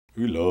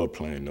We loved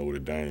playing Notre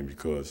Dame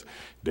because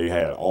they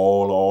had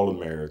all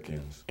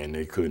Americans and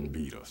they couldn't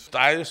beat us.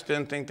 I just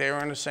didn't think they were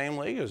in the same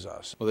league as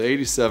us. Well, the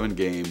 '87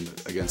 game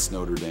against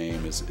Notre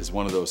Dame is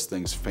one of those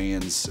things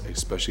fans,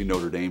 especially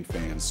Notre Dame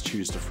fans,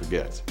 choose to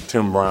forget.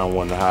 Tim Brown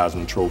won the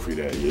Heisman Trophy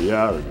that year.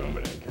 Yeah, I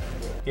remember that game.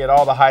 He had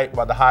all the hype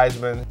about the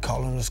Heisman.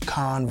 Calling us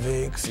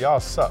convicts.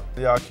 Y'all suck.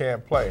 Y'all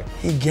can't play.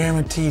 He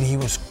guaranteed he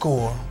would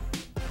score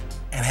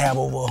and have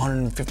over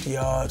 150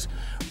 yards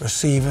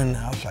receiving.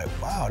 I was like,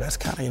 wow, that's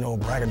kind of,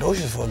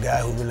 braggadocious for a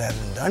guy who really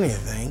hasn't done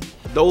anything.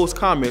 Those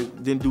comments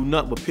didn't do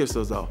nothing but piss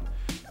us off.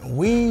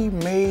 We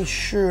made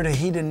sure that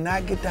he did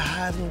not get the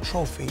Heisman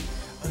Trophy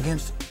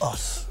against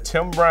us.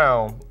 Tim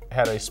Brown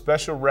had a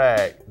special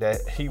rag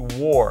that he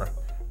wore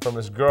from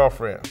his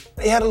girlfriend.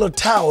 He had a little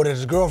towel that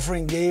his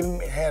girlfriend gave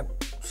him. It had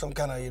some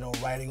kind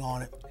of, writing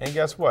on it. And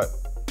guess what?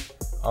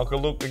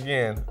 Uncle Luke,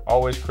 again,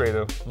 always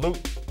creative. Luke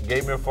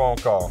gave me a phone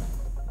call.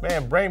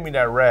 Man, bring me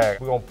that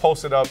rag. We're gonna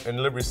post it up in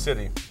Liberty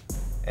City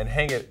and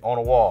hang it on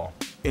a wall.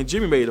 And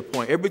Jimmy made a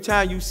point. Every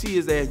time you see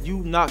his ass, you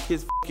knock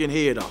his fucking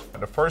head off.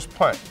 The first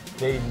punt,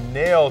 they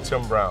nailed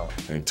Tim Brown.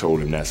 And told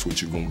him that's what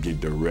you're gonna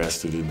get the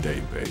rest of the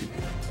day, baby.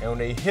 And when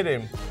they hit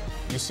him,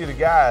 you see the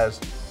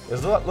guys,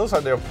 it looks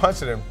like they're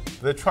punching him.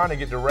 They're trying to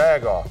get the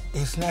rag off.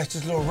 He snatched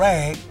his little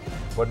rag.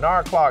 But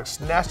Bernard Clark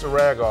snatched the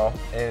rag off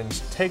and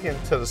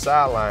taken to the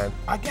sideline.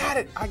 I got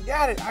it, I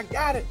got it, I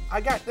got it.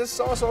 I got this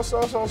so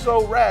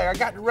rag. I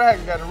got the rag,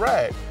 I got the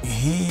rag.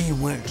 He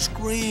went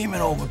screaming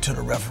over to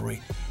the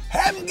referee.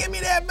 Have him give me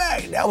that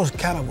back. That was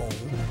kind of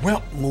a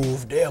wimp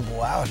move there,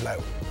 boy. I was like,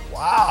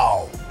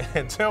 wow.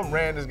 And Tim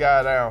ran this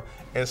guy down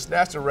and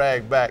snatched the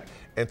rag back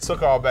and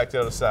took all back to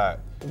the other side.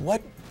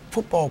 What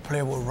football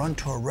player would run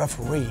to a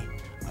referee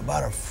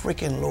about a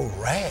freaking little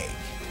rag?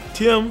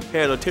 Tim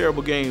had a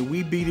terrible game.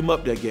 We beat him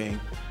up that game.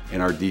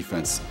 And our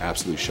defense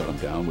absolutely shut him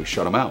down. We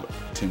shut him out.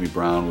 Timmy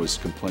Brown was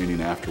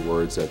complaining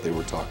afterwards that they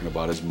were talking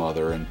about his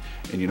mother, and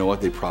you know what,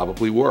 they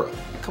probably were.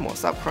 Come on,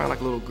 stop crying like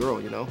a little girl,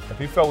 If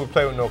he felt we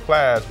played with no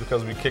class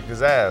because we kicked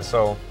his ass,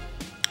 so.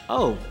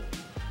 Oh,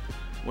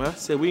 well, I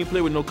said we ain't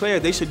play with no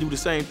class. They should do the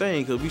same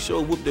thing because we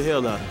sure whooped the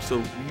hell out of him. So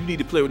you need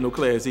to play with no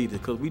class either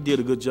because we did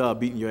a good job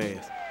beating your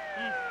ass.